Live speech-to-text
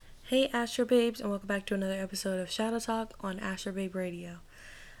Hey Astro Babes, and welcome back to another episode of Shadow Talk on Astro Babe Radio.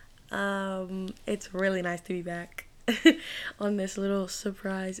 It's really nice to be back on this little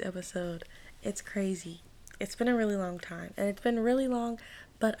surprise episode. It's crazy. It's been a really long time, and it's been really long,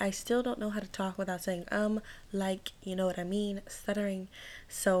 but I still don't know how to talk without saying like, you know what I mean, stuttering.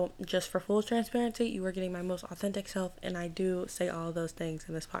 So, just for full transparency, you are getting my most authentic self, and I do say all of those things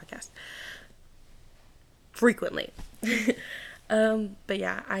in this podcast frequently. But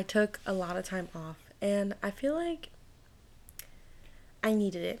yeah, I took a lot of time off, and I feel like I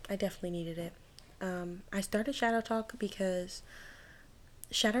needed it. I definitely needed it. I started Shadow Talk because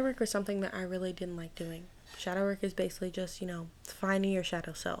shadow work was something that I really didn't like doing. Shadow work is basically just, finding your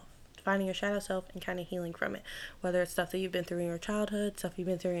shadow self. Finding your shadow self and kind of healing from it. Whether it's stuff that you've been through in your childhood, stuff you've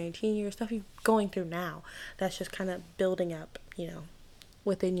been through in your teen years, stuff you're going through now. That's just kind of building up,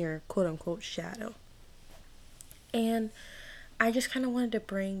 within your quote unquote shadow. And I just kind of wanted to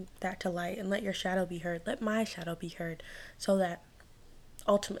bring that to light and let your shadow be heard. Let my shadow be heard so that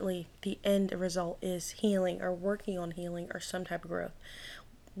ultimately the end result is healing or working on healing or some type of growth,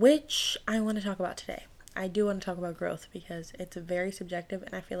 which I want to talk about today. I do want to talk about growth because it's very subjective,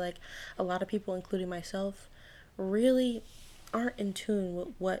 and I feel like a lot of people, including myself, really aren't in tune with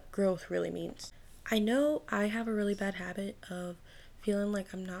what growth really means. I know I have a really bad habit of feeling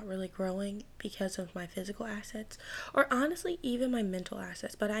like I'm not really growing because of my physical assets, or honestly even my mental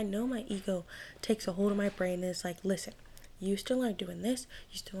assets, but I know my ego takes a hold of my brain and is like, listen, you still aren't doing this,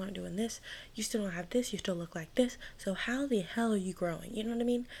 you still aren't doing this, you still don't have this, you still look like this, so how the hell are you growing? You know what I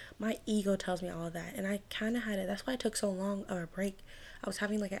mean? My ego tells me all of that, and I kind of had it. That's why I took so long of a break. I was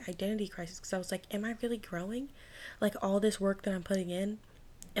having like an identity crisis because I was like, am I really growing? Like all this work that I'm putting in,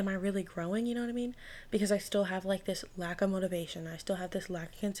 am I really growing? You know what I mean? Because I still have like this lack of motivation. I still have this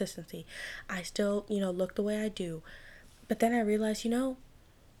lack of consistency. I still, look the way I do. But then I realized,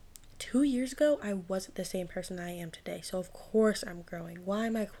 2 years ago, I wasn't the same person I am today. So of course I'm growing. Why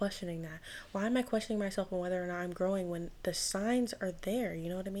am I questioning that? Why am I questioning myself on whether or not I'm growing when the signs are there? You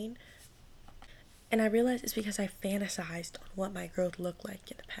know what I mean? And I realized it's because I fantasized on what my growth looked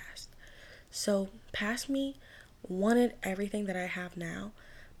like in the past. So past me wanted everything that I have now,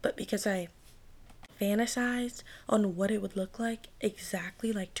 but because I fantasized on what it would look like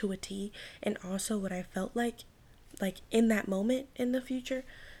exactly like to a T, and also what I felt like in that moment in the future,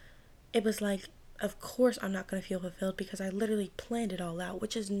 it was like, of course I'm not going to feel fulfilled because I literally planned it all out,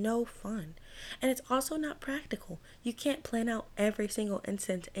 which is no fun. And it's also not practical. You can't plan out every single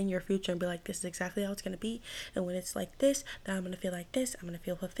instance in your future and be like, this is exactly how it's going to be, and when it's like this, then I'm going to feel like this, I'm going to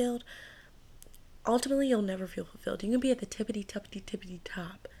feel fulfilled. Ultimately, you'll never feel fulfilled. You can be at the tippity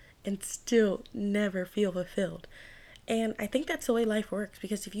top and still never feel fulfilled. And I think that's the way life works,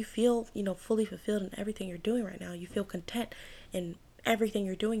 because if you feel, fully fulfilled in everything you're doing right now, you feel content in everything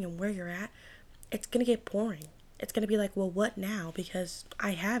you're doing and where you're at, it's going to get boring. It's going to be like, well, what now? Because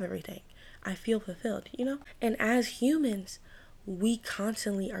I have everything. I feel fulfilled. And as humans, we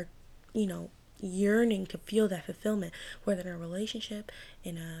constantly are, yearning to feel that fulfillment, whether in a relationship,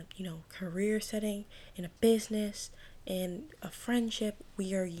 in a, career setting, in a business, in a friendship.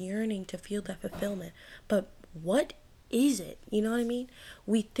 We are yearning to feel that fulfillment. But what is it? You know what I mean?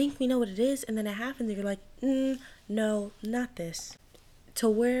 We think we know what it is, and then it happens, and you're like, no, not this. To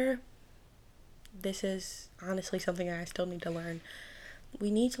where this is honestly something I still need to learn.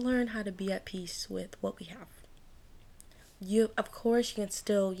 We need to learn how to be at peace with what we have. Of course, you can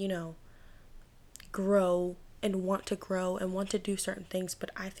still, grow and want to do certain things, but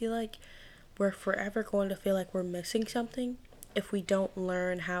I feel like we're forever going to feel like we're missing something if we don't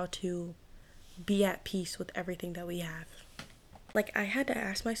learn how to be at peace with everything that we have. Like, I had to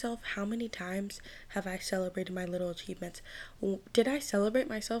ask myself, how many times have I celebrated my little achievements? Did I celebrate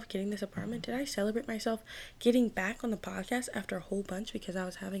myself getting this apartment? Did I celebrate myself getting back on the podcast after a whole bunch because I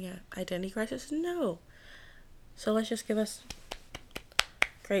was having an identity crisis? No. So let's just give us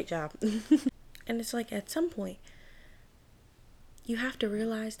great job. And it's like, at some point, you have to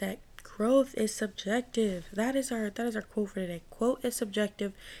realize that growth is subjective. That is our quote for today. Quote is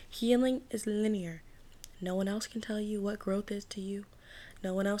subjective. Healing is linear. No one else can tell you what growth is to you.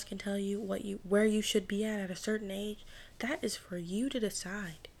 No one else can tell you where you should be at a certain age. That is for you to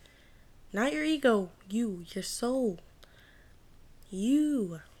decide. Not your ego, your soul.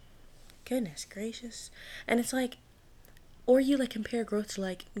 You. Goodness gracious. And it's like, or you like compare growth to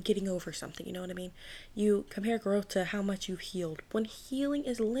like getting over something, you know what I mean? You compare growth to how much you've healed, when healing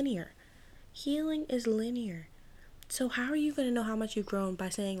is linear. Healing is linear. So how are you going to know how much you've grown by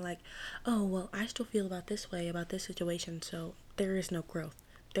saying like, oh, well, I still feel about this way about this situation, so there is no growth?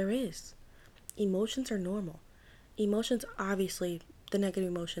 There is. Emotions are normal. Emotions obviously the negative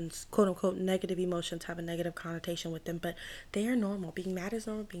emotions, quote unquote, negative emotions have a negative connotation with them, but they are normal. Being mad is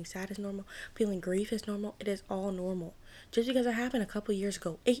normal. Being sad is normal. Feeling grief is normal. It is all normal. Just because it happened a couple years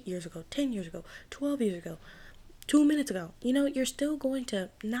ago, 8 years ago, 10 years ago, 12 years ago, 2 minutes ago, you're still going to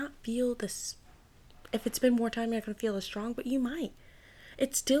not feel this. If it's been more time, you're not going to feel as strong, but you might.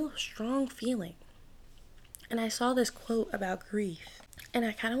 It's still a strong feeling. And I saw this quote about grief. And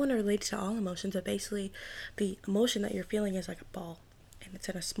I kind of want to relate it to all emotions, but basically, the emotion that you're feeling is like a ball. And it's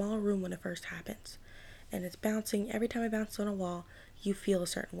in a small room when it first happens. And it's bouncing. Every time it bounces on a wall, you feel a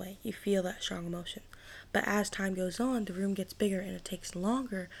certain way. You feel that strong emotion. But as time goes on, the room gets bigger and it takes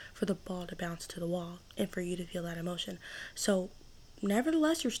longer for the ball to bounce to the wall and for you to feel that emotion. So,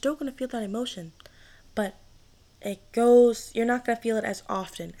 nevertheless, you're still going to feel that emotion. But you're not going to feel it as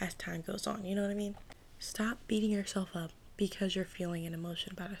often as time goes on. You know what I mean? Stop beating yourself up because you're feeling an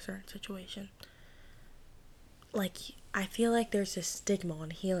emotion about a certain situation. Like, I feel like there's this stigma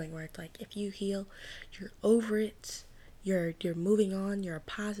on healing where it's like, if you heal, you're over it, you're moving on, you're a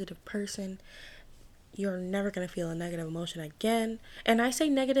positive person, you're never going to feel a negative emotion again. And I say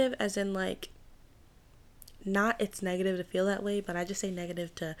negative as in like, not it's negative to feel that way, but I just say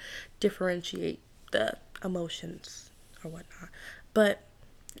negative to differentiate the emotions or whatnot. But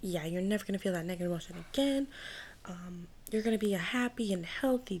yeah, you're never going to feel that negative emotion again. You're going to be a happy and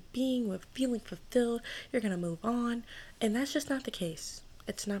healthy being with feeling fulfilled. You're going to move on. And that's just not the case.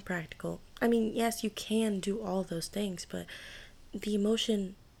 It's not practical. I mean, yes, you can do all those things, but the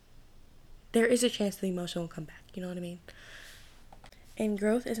emotion, there is a chance the emotion will come back. You know what I mean? And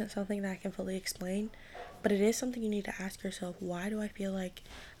growth isn't something that I can fully explain, but it is something you need to ask yourself, why do I feel like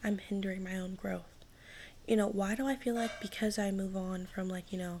I'm hindering my own growth? Why do I feel like because I move on from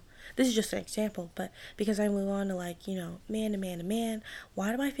this is just an example, but because I move on to man to man to man,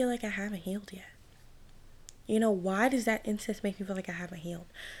 why do I feel like I haven't healed yet? Why does that instance make me feel like I haven't healed?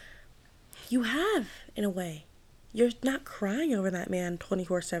 You have, in a way. You're not crying over that man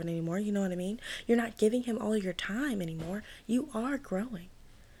 24/7 anymore, you know what I mean? You're not giving him all your time anymore. You are growing.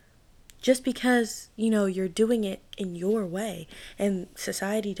 Just because, you're doing it in your way and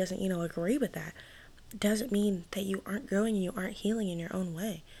society doesn't, agree with that, doesn't mean that you aren't growing and you aren't healing in your own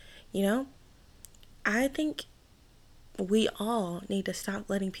way. I think we all need to stop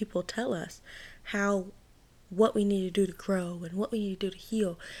letting people tell us what we need to do to grow and what we need to do to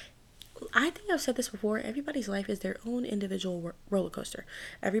heal. I think I've said this before. Everybody's life is their own individual roller coaster.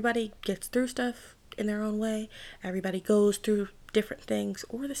 Everybody gets through stuff in their own way. Everybody goes through different things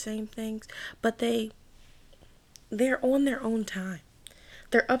or the same things, but they're on their own time.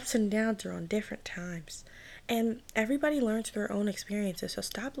 Their ups and downs are on different times. And everybody learns through their own experiences. So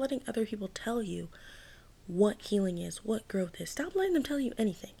stop letting other people tell you what healing is, what growth is. Stop letting them tell you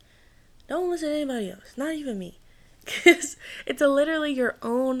anything. Don't listen to anybody else, not even me. Because it's literally your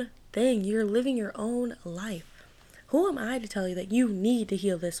own thing. You're living your own life. Who am I to tell you that you need to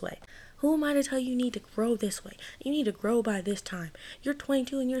heal this way? Who am I to tell you need to grow this way? You need to grow by this time. You're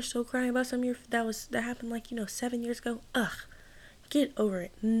 22 and you're still crying about something that happened 7 years ago. Ugh. Get over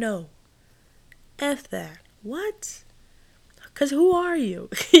it. No. F that. What? Because who are you?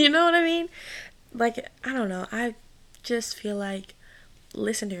 You know what I mean? I don't know. I just feel like,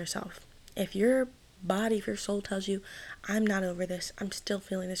 listen to yourself. If your soul tells you, I'm not over this, I'm still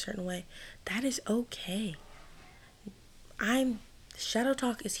feeling a certain way, that is okay. Shadow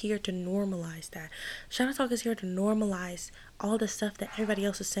Talk is here to normalize that. Shadow Talk is here to normalize all the stuff that everybody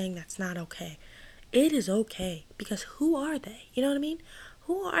else is saying that's not okay. It is okay, because who are they? You know what I mean?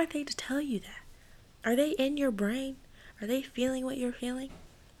 Who are they to tell you that? Are they in your brain? Are they feeling what you're feeling?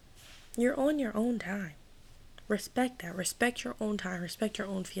 You're on your own time. Respect that. Respect your own time. Respect your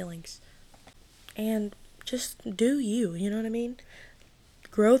own feelings. And just do you. You know what I mean?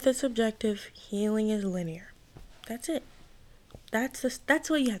 Growth is subjective. Healing is linear. That's it. That's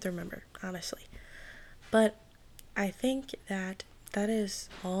what you have to remember, honestly. But I think that is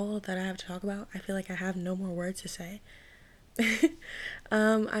all that I have to talk about. I feel like I have no more words to say.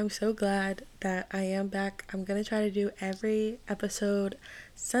 I'm so glad that I am back. I'm gonna try to do every episode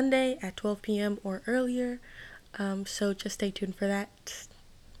Sunday at 12 p.m. or earlier. So just stay tuned for that.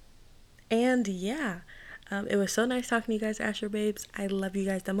 And yeah, it was so nice talking to you guys, Asher Babes. I love you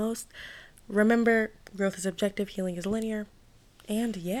guys the most. Remember, growth is objective, healing is linear. And yeah.